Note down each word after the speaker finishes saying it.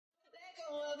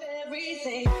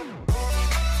everything.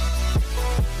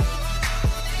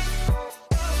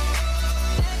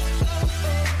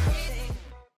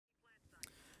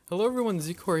 Hello everyone,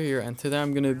 Zcor here, and today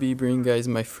I'm going to be bringing you guys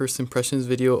my first impressions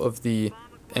video of the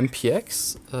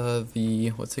MPX,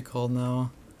 what's it called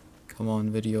now? Come on,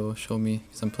 video, show me,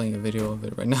 because I'm playing a video of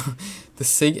it right now. The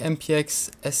SIG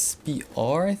MPX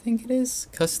SBR, I think it is,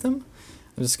 custom.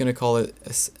 I'm just going to call it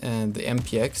the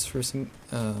MPX for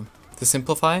to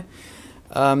simplify.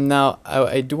 Now,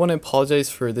 I do want to apologize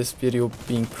for this video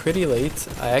being pretty late.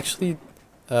 I actually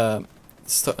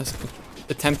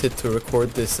attempted to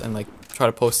record this and try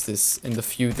to post this in the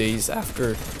few days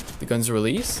after the gun's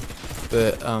release,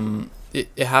 but it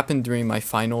happened during my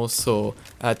finals, so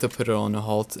I had to put it on a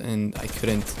halt and I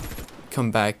couldn't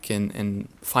come back and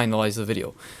finalize the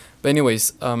video. But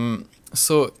anyways,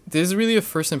 so this is really a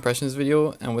first impressions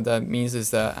video, and what that means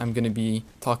is that I'm going to be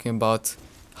talking about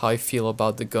how I feel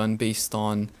about the gun based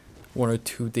on 1 or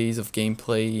 2 days of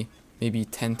gameplay, maybe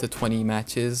 10 to 20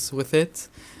 matches with it.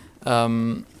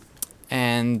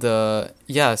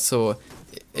 Yeah, so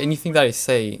anything that I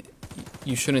say,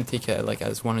 you shouldn't take it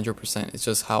as 100%. It's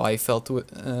just how I felt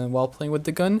while playing with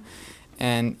the gun.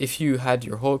 And if you had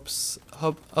your hopes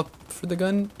up for the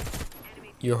gun,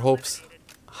 your hopes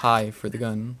high for the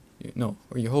gun,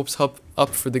 or your hopes up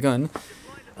for the gun,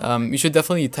 you should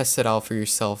definitely test it out for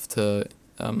yourself to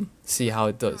see how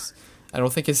it does. I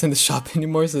don't think it's in the shop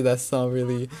anymore, so that's not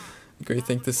really a great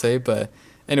thing to say, but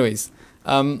anyways,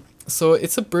 so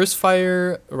it's a burst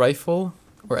fire rifle,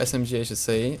 or SMG I should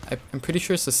say. I'm pretty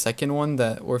sure it's the second one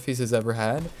that Warface has ever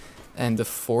had, and the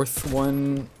fourth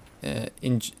one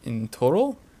in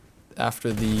total,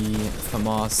 after the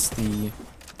FAMAS, the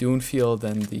Dunefield,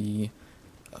 and the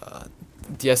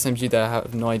SMG that I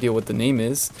have no idea what the name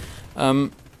is.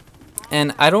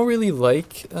 And I don't really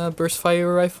like burst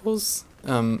fire rifles,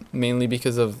 mainly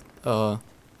because of the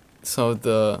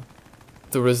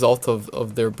result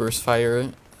of their burst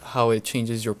fire, how it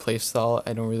changes your playstyle.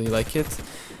 I don't really like it.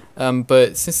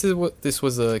 But since this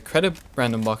was a Crytek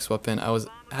random box weapon, I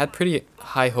had pretty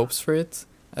high hopes for it.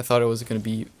 I thought it was going to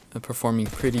be performing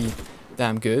pretty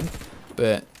damn good,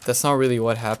 but that's not really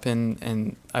what happened,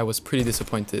 and I was pretty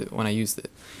disappointed when I used it.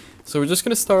 So we're just going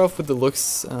to start off with the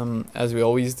looks, as we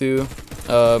always do.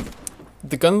 The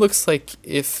gun looks it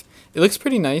looks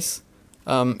pretty nice.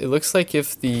 It looks like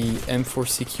if the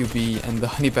M4CQB and the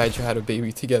Honey Badger had a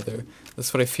baby together.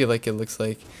 That's what I feel like it looks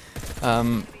like.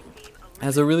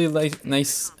 Has a really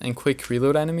nice and quick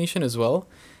reload animation as well,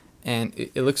 and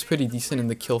it looks pretty decent in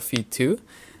the kill feed too.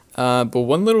 But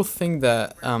one little thing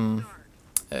that some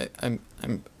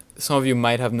of you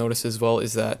might have noticed as well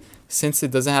is that since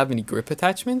it doesn't have any grip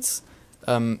attachments,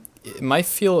 it might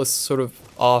feel sort of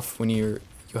off when you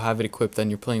have it equipped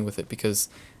and you're playing with it, because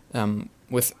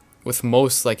with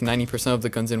most 90% of the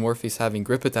guns in Warface having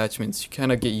grip attachments, you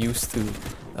kind of get used to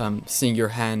seeing your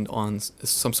hand on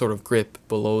some sort of grip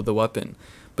below the weapon.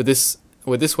 But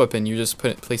with this weapon, you're just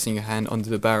placing your hand under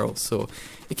the barrel, so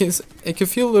it can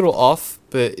feel a little off,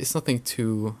 but it's nothing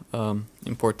too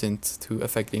important to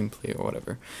affect gameplay or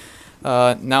whatever.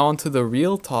 Now onto the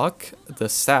real talk, the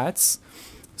stats.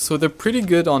 So they're pretty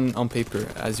good on paper,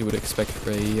 as you would expect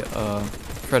for a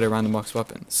Crytek random box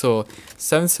weapon. So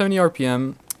 770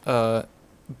 RPM. 4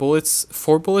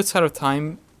 bullets at a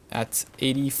time at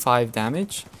 85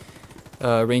 damage,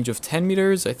 range of 10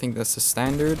 meters, I think that's the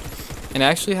standard, and it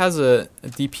actually has a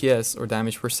DPS, or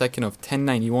damage per second, of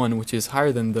 1091, which is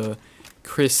higher than the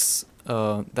Chris,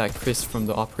 that Chris from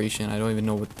the Operation. I don't even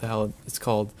know what the hell it's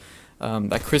called.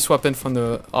 That Chris weapon from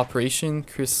the Operation,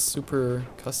 Chris Super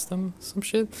Custom, some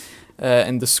shit,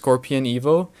 and the Scorpion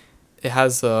Evo. It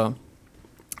has a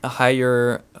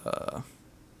higher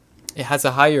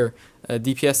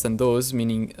DPS than those,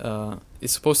 meaning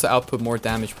it's supposed to output more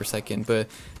damage per second, but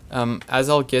as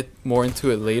I'll get more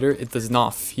into it later, it does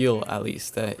not feel, at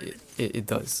least, that it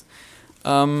does.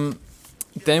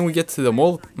 Then we get to the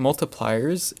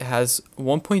multipliers. It has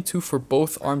 1.2 for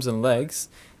both arms and legs,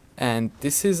 and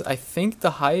this is, I think,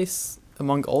 the highest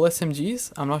among all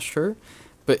SMGs. I'm not sure,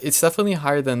 but it's definitely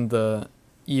higher than the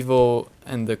Evo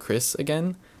and the Chris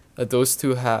again. Those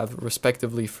two have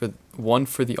respectively 1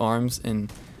 for the arms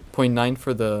and 0.9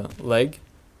 for the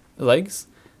legs.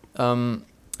 And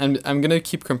I'm gonna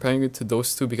keep comparing it to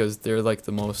those two because they're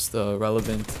the most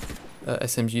relevant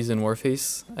SMGs in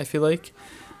Warface, I feel like.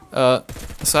 So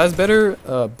it has better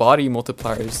body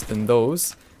multipliers than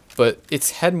those, but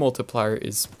its head multiplier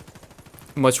is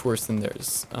much worse than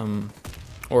theirs.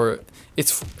 Or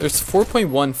it's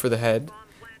 4.1 for the head,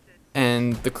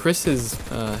 and the Chris's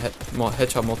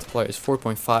headshot multiplier is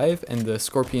 4.5, and the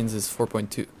Scorpion's is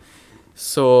 4.2.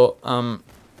 So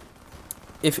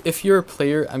if you're a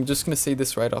player, I'm just gonna say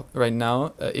this right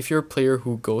now. If you're a player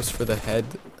who goes for the head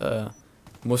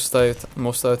most of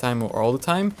the time or all the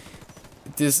time,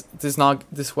 this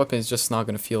weapon is just not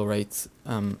gonna feel right.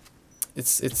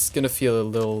 It's gonna feel a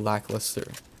little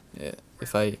lackluster.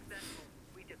 If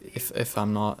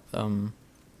I'm not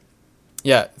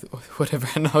yeah, whatever.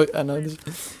 I know I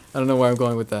don't know where I'm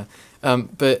going with that.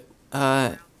 But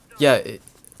yeah,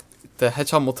 the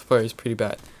headshot multiplier is pretty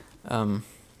bad.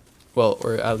 Well,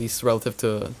 or at least relative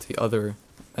to the other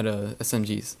meta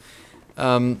SMGs.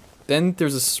 Then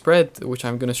there's a spread, which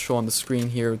I'm going to show on the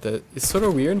screen here, that is sort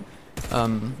of weird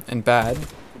and bad.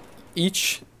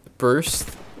 Each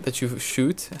burst that you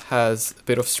shoot has a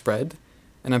bit of spread,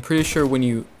 and I'm pretty sure when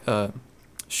you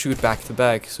shoot back to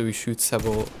back, so you shoot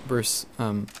several bursts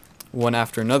one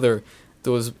after another,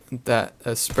 that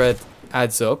spread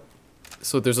adds up.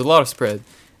 So there's a lot of spread,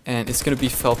 and it's going to be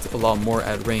felt a lot more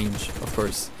at range, of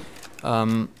course.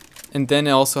 And then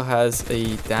it also has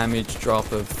a damage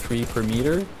drop of 3 per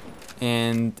meter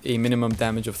and a minimum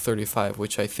damage of 35,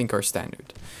 which I think are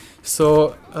standard.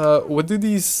 So what do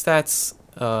these stats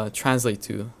translate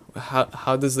to?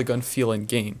 How does the gun feel in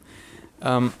game?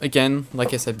 Again,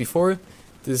 like I said before,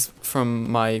 this is from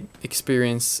my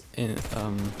experience in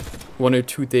 1 or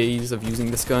 2 days of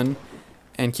using this gun.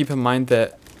 And keep in mind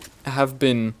that I have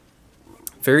been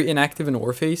very inactive in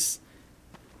Warface,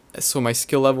 so my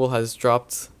skill level has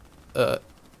dropped a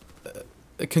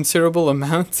considerable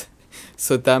amount,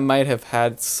 so that might have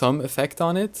had some effect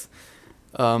on it.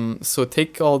 So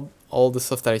take all the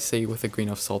stuff that I say with a grain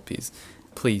of salt,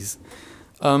 please.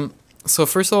 So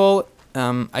first of all,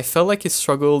 I felt like it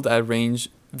struggled at range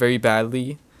very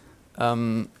badly.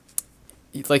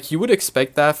 Like you would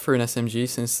expect that for an SMG,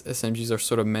 since SMGs are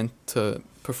sort of meant to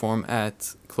perform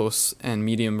at close and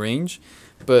medium range,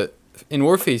 but in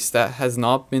Warface that has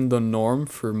not been the norm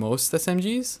for most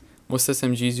SMGs. Most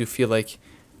SMGs you feel like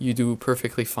you do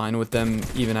perfectly fine with them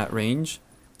even at range,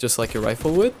 just like a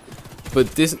rifle would.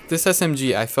 But this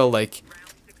SMG, I felt like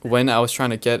when I was trying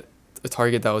to get a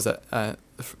target that was at a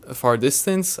far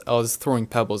distance, I was throwing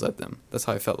pebbles at them. That's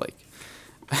how I felt like.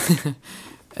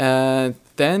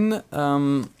 Then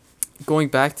going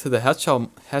back to the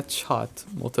headshot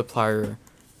multiplier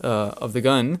of the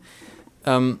gun,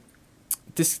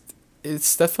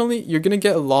 it's definitely, you're gonna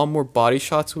get a lot more body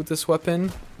shots with this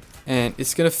weapon, and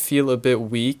it's gonna feel a bit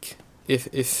weak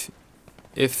if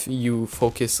you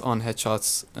focus on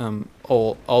headshots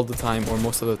all the time or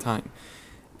most of the time.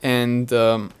 And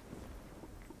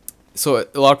so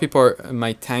a lot of people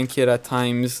might tank it at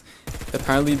times.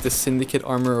 Apparently the syndicate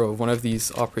armor or one of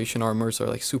these operation armors are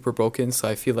like super broken, so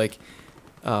I feel like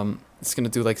it's gonna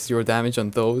do like 0 damage on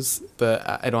those, but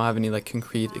I don't have any like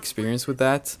concrete experience with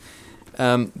that.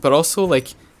 But also, like,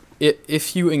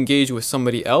 if you engage with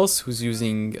somebody else who's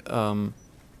using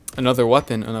another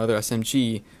weapon, another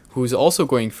SMG, who's also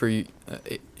going for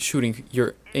shooting,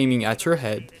 you're aiming at your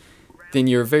head, then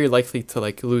you're very likely to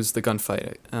like lose the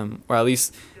gunfight. Or at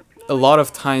least a lot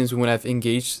of times when I've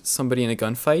engaged somebody in a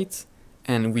gunfight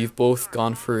and we've both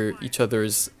gone for each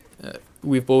other's,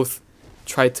 we've both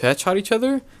tried to headshot each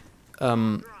other,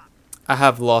 I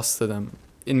have lost to them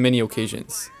in many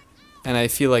occasions. And I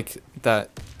feel like that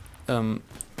not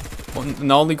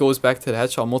only goes back to the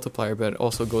headshot multiplier, but it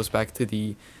also goes back to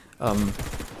the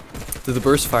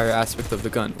burst fire aspect of the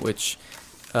gun, which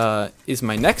is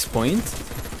my next point.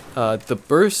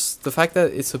 The fact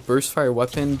that it's a burst fire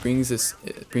weapon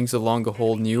brings along a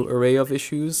whole new array of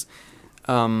issues.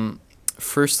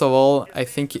 First of all, I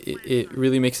think it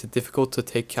really makes it difficult to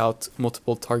take out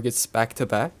multiple targets back to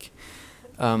back.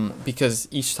 Because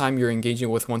each time you're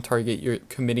engaging with one target, you're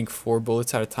committing 4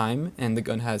 bullets at a time, and the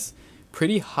gun has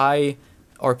pretty high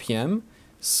RPM.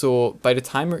 So by the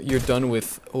time you're done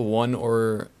with 1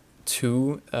 or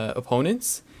 2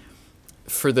 opponents,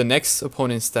 for the next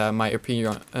opponents that might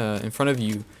appear in front of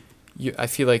you, I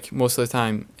feel like most of the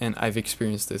time, and I've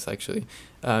experienced this actually,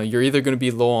 you're either going to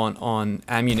be low on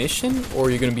ammunition,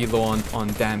 or you're going to be low on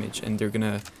damage, and they're going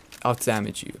to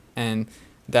out-damage you. And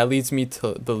that leads me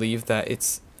to believe that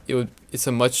it's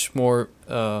a much more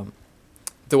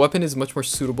the weapon is much more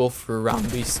suitable for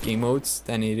round-based game modes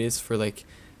than it is for like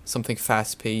something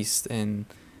fast-paced and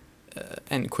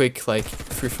quick, like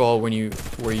free-for-all,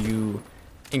 where you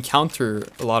encounter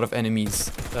a lot of enemies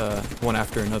one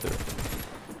after another.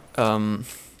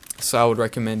 So I would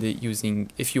recommend it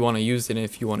if you want to use it and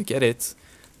if you want to get it.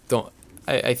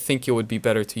 I think it would be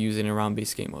better to use it in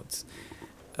round-based game modes.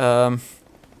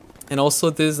 And also,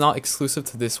 this is not exclusive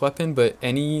to this weapon, but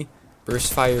any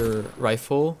burst fire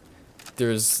rifle,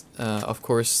 there's of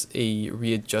course a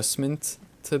readjustment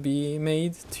to be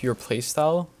made to your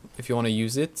playstyle if you want to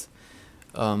use it.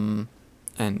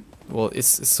 And well,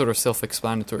 it's sort of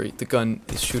self-explanatory. The gun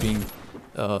is shooting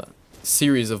a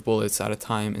series of bullets at a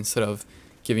time instead of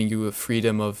giving you a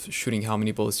freedom of shooting how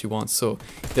many bullets you want. So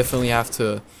definitely have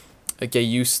to get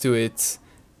used to it,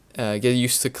 get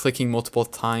used to clicking multiple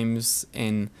times,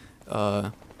 and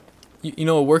you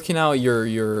know, working out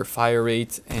your fire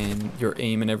rate and your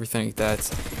aim and everything like that.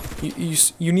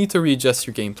 You need to readjust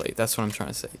your gameplay. That's what I'm trying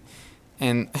to say.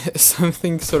 And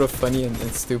something sort of funny and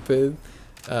stupid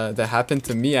that happened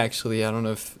to me, actually. I don't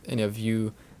know if any of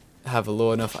you have a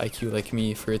low enough IQ like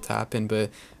me for it to happen, but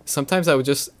sometimes I would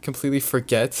just completely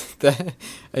forget that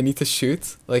I need to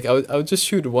shoot. Like I would just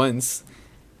shoot once,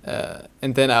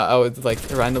 and then I would like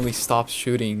randomly stop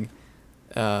shooting,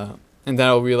 and then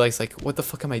I'll realize, like, what the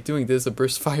fuck am I doing? This is a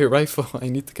burst fire rifle. I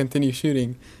need to continue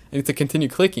shooting. I need to continue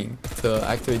clicking to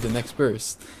activate the next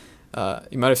burst.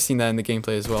 You might have seen that in the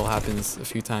gameplay as well. Happens a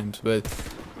few times, but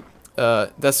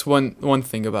that's one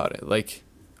thing about it. Like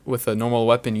with a normal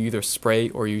weapon, you either spray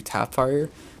or you tap fire,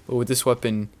 but with this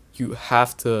weapon, you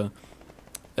have to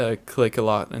click a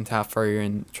lot and tap fire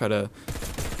and try to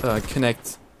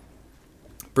connect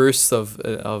bursts of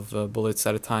bullets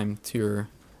at a time to your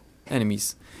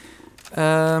enemies.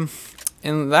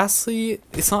 And lastly,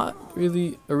 it's not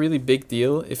really a really big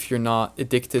deal if you're not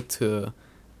addicted to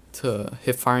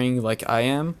hip firing like I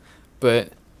am,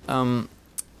 but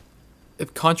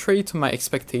contrary to my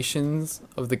expectations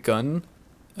of the gun,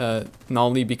 not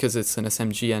only because it's an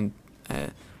SMG and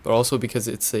but also because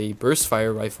it's a burst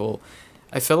fire rifle,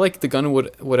 I felt like the gun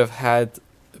would have had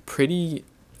pretty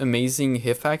amazing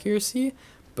hip accuracy,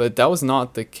 but that was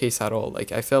not the case at all.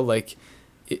 Like I felt like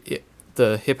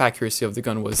the hip accuracy of the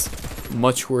gun was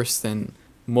much worse than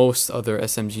most other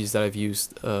SMGs that I've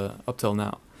used up till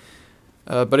now.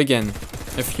 But again,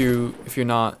 if you're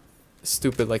not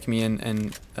stupid like me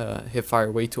and hip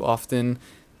fire way too often,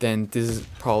 then this is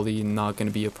probably not going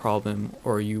to be a problem,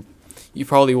 or you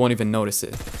probably won't even notice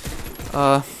it.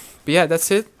 But yeah, that's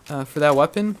it for that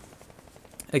weapon.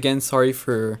 Again, sorry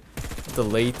for the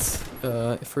late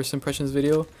first impressions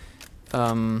video.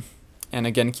 And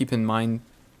again, keep in mind,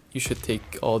 you should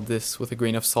take all this with a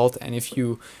grain of salt. And if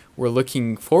you were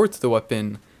looking forward to the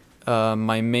weapon,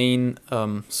 my main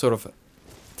sort of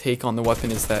take on the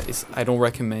weapon is that I don't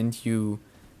recommend you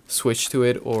switch to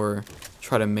it or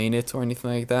try to main it or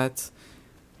anything like that.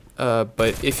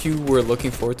 But if you were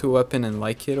looking forward to a weapon and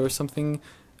like it or something,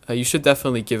 you should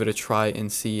definitely give it a try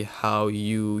and see how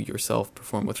you yourself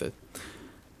perform with it.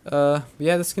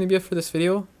 Yeah, that's gonna be it for this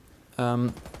video.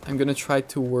 I'm gonna try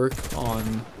to work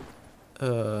on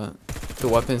the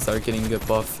weapons that are getting a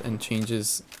buff and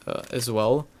changes as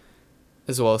well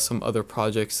as some other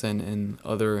projects and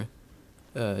other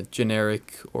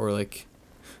generic or like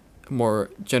more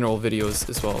general videos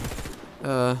as well.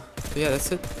 But yeah,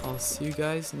 that's it. I'll see you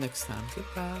guys next time.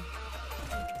 Goodbye.